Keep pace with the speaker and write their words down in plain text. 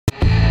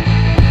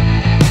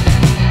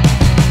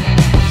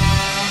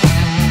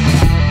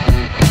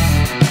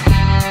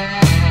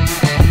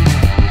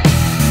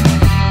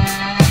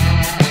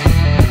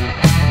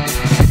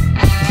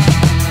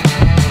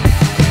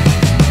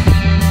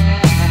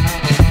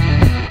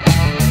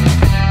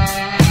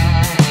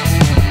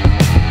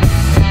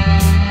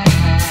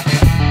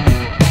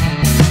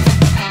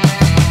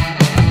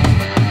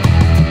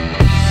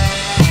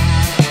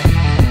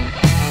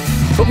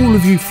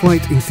of you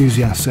flight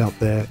enthusiasts out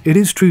there, it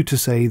is true to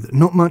say that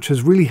not much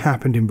has really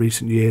happened in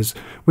recent years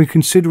when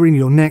considering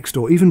your next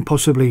or even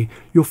possibly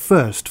your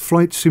first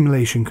flight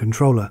simulation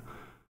controller.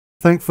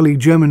 Thankfully,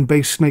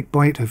 German-based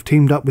Snakebite have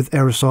teamed up with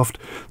Aerosoft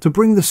to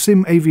bring the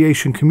sim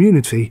aviation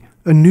community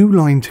a new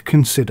line to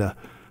consider,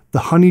 the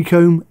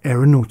Honeycomb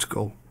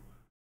Aeronautical.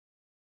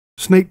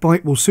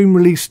 Snakebite will soon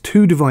release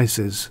two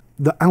devices,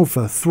 the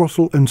Alpha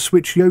throttle and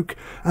switch yoke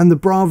and the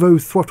Bravo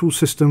throttle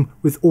system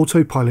with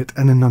autopilot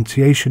and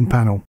annunciation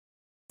panel.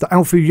 The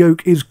Alpha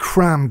yoke is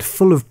crammed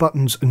full of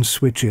buttons and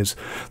switches.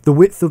 The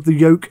width of the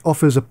yoke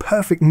offers a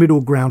perfect middle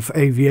ground for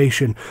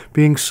aviation,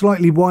 being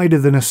slightly wider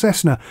than a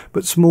Cessna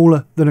but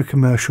smaller than a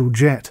commercial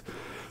jet.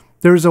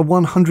 There is a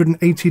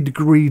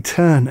 180-degree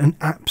turn and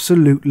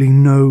absolutely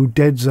no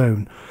dead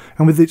zone.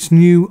 And with its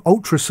new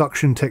ultra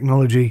suction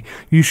technology,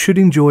 you should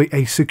enjoy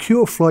a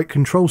secure flight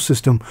control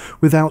system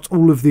without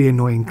all of the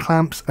annoying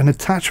clamps and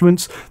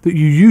attachments that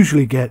you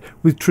usually get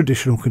with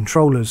traditional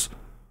controllers.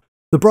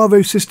 The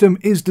Bravo system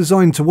is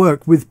designed to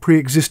work with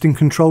pre-existing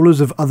controllers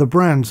of other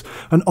brands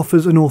and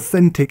offers an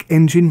authentic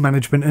engine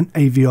management and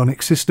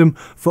avionics system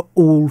for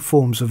all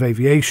forms of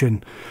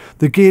aviation.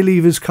 The gear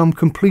levers come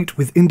complete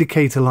with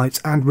indicator lights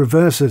and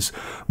reversers,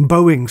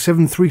 Boeing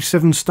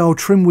 737 style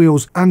trim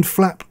wheels and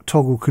flap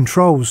toggle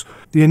controls.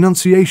 The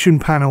annunciation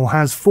panel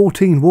has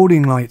 14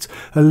 warning lights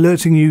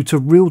alerting you to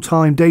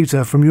real-time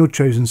data from your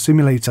chosen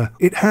simulator.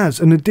 It has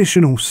an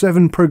additional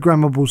 7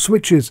 programmable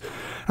switches,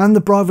 and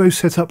the Bravo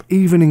setup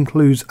even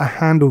includes a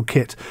handle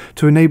kit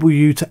to enable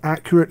you to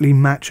accurately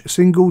match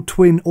single,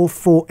 twin or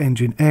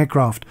 4-engine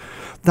aircraft.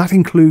 That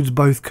includes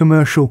both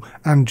commercial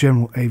and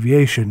general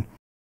aviation.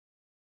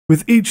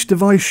 With each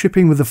device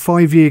shipping with a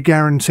 5-year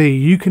guarantee,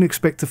 you can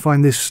expect to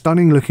find this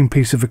stunning looking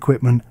piece of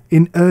equipment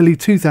in early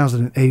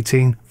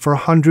 2018 for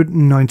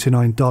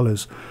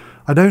 $199.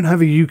 I don't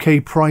have a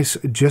UK price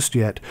just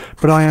yet,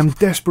 but I am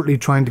desperately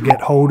trying to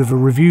get hold of a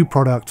review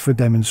product for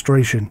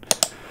demonstration.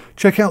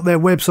 Check out their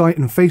website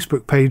and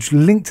Facebook page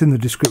linked in the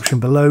description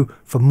below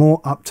for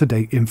more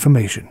up-to-date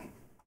information.